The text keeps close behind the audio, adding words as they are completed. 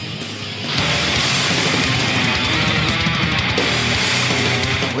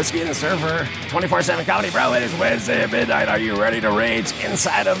Whiskey and the Surfer, 24/7 comedy, bro. It is Wednesday at midnight. Are you ready to rage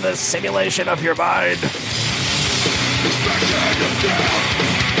inside of the simulation of your mind?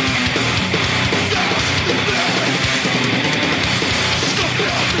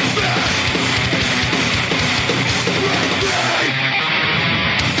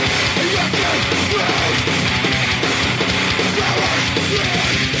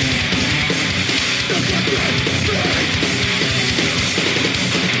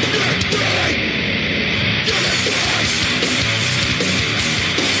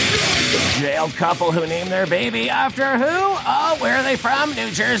 Jailed couple who named their baby after who? Oh, where are they from?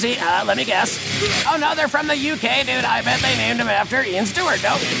 New Jersey? Let me guess. Oh, no, they're from the UK, dude. I bet they named him after Ian Stewart.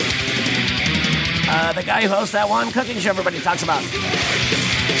 Nope. The guy who hosts that one cooking show everybody talks about.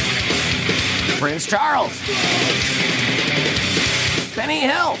 Prince Charles. Benny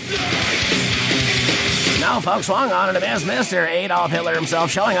Hill. No, folks, swung on and as Mr. Adolf Hitler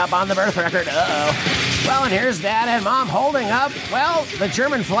himself showing up on the birth record. Uh-oh. Well, and here's Dad and Mom holding up, well, the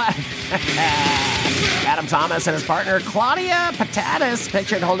German flag. Adam Thomas and his partner Claudia Patatis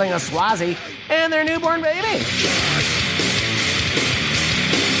pictured holding a Swazi and their newborn baby.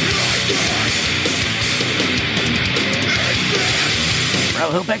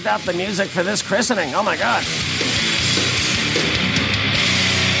 Bro, who picked up the music for this christening? Oh my God.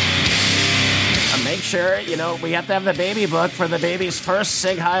 Make sure, we have to have the baby book for the baby's first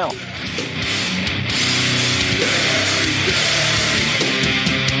Sig Heil.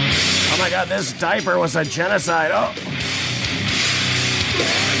 Oh my God, this diaper was a genocide. Oh.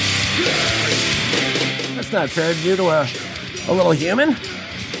 That's not fair to do to a little human.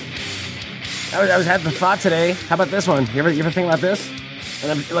 I was had the thought today, how about this one? You ever think about this?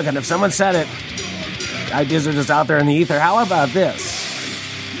 And if someone said it, ideas are just out there in the ether. How about this?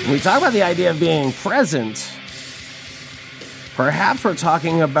 When we talk about the idea of being present, perhaps we're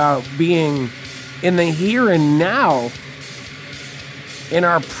talking about being in the here and now in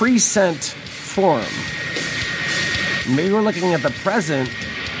our present form. Maybe we're looking at the present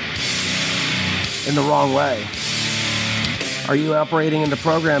in the wrong way. Are you operating in the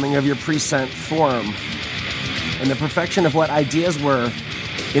programming of your present form and the perfection of what ideas were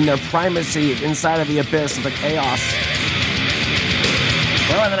in their primacy inside of the abyss of the chaos?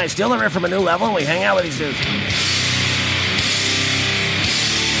 Well, and then I steal the riff from a new level and we hang out with these dudes.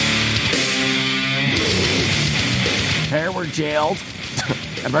 Here we're jailed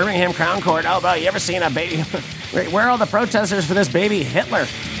at Birmingham Crown Court. Oh, bro, you ever seen a baby? Where are all the protesters for this baby Hitler?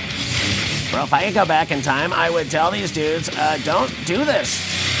 Bro, if I could go back in time, I would tell these dudes, don't do this.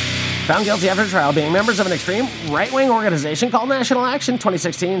 Found guilty after trial, being members of an extreme right-wing organization called National Action.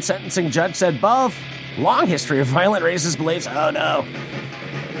 2016 sentencing judge said both. Long history of violent racist beliefs. Oh, no.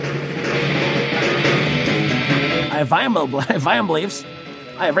 I have violent beliefs.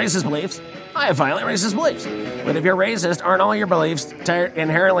 I have racist beliefs. I have violent racist beliefs. But if you're racist, aren't all your beliefs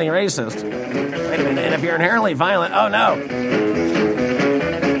inherently racist? Wait a minute. And if you're inherently violent, oh no.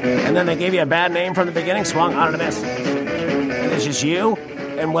 And then they gave you a bad name from the beginning, swung on and a miss. And it's just you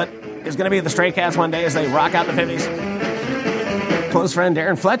and what is going to be the Stray Cats one day as they rock out in the 50s. Close friend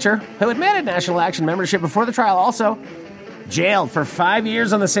Darren Fletcher, who admitted National Action membership before the trial, also jailed for 5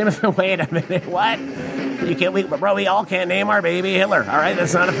 years on the same... Wait a minute, what? We all can't name our baby Hitler. All right,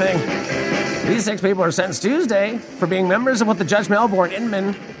 that's not a thing. These 6 people are sentenced Tuesday for being members of what the Judge Melbourne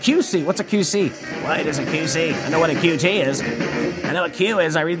Inman QC. What's a QC? What is a QC? I know what a QT is. I know what Q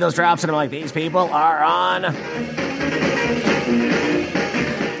is. I read those drops and I'm like, these people are on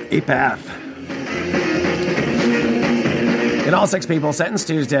a path. And all 6 people sentenced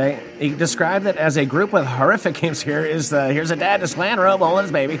Tuesday, he described it as a group with horrific games. Here's a dad in a slant robe holding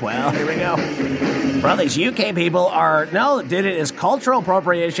his baby. Well, here we go. Bro, these UK people did it as cultural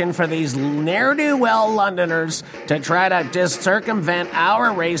appropriation for these ne'er-do-well Londoners to try to just circumvent our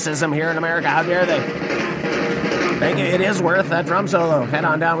racism here in America. How dare they? Thank you. It is worth that drum solo. Head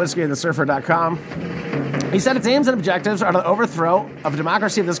on down, whiskeyandthesurfer.com. He said its aims and objectives are the overthrow of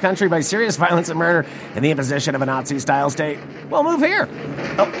democracy of this country by serious violence and murder and the imposition of a Nazi-style state. Well, move here.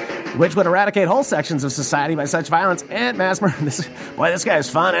 Which would eradicate whole sections of society by such violence and mass murder. This guy is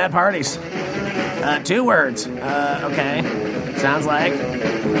fun at parties. 2 words. Okay. Sounds like...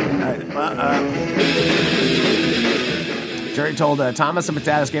 Jury told Thomas and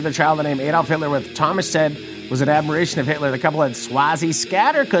Patatis gave the child the name Adolf Hitler, what Thomas said was an admiration of Hitler. The couple had Swazi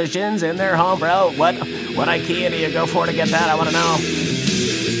scatter cushions in their home, bro. What IKEA do you go for to get that? I want to know.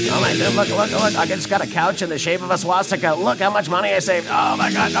 Oh my God, look. I just got a couch in the shape of a swastika. Look how much money I saved. Oh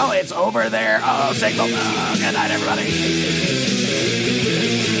my God, no, it's over there. Oh, signal. Oh, good night, everybody.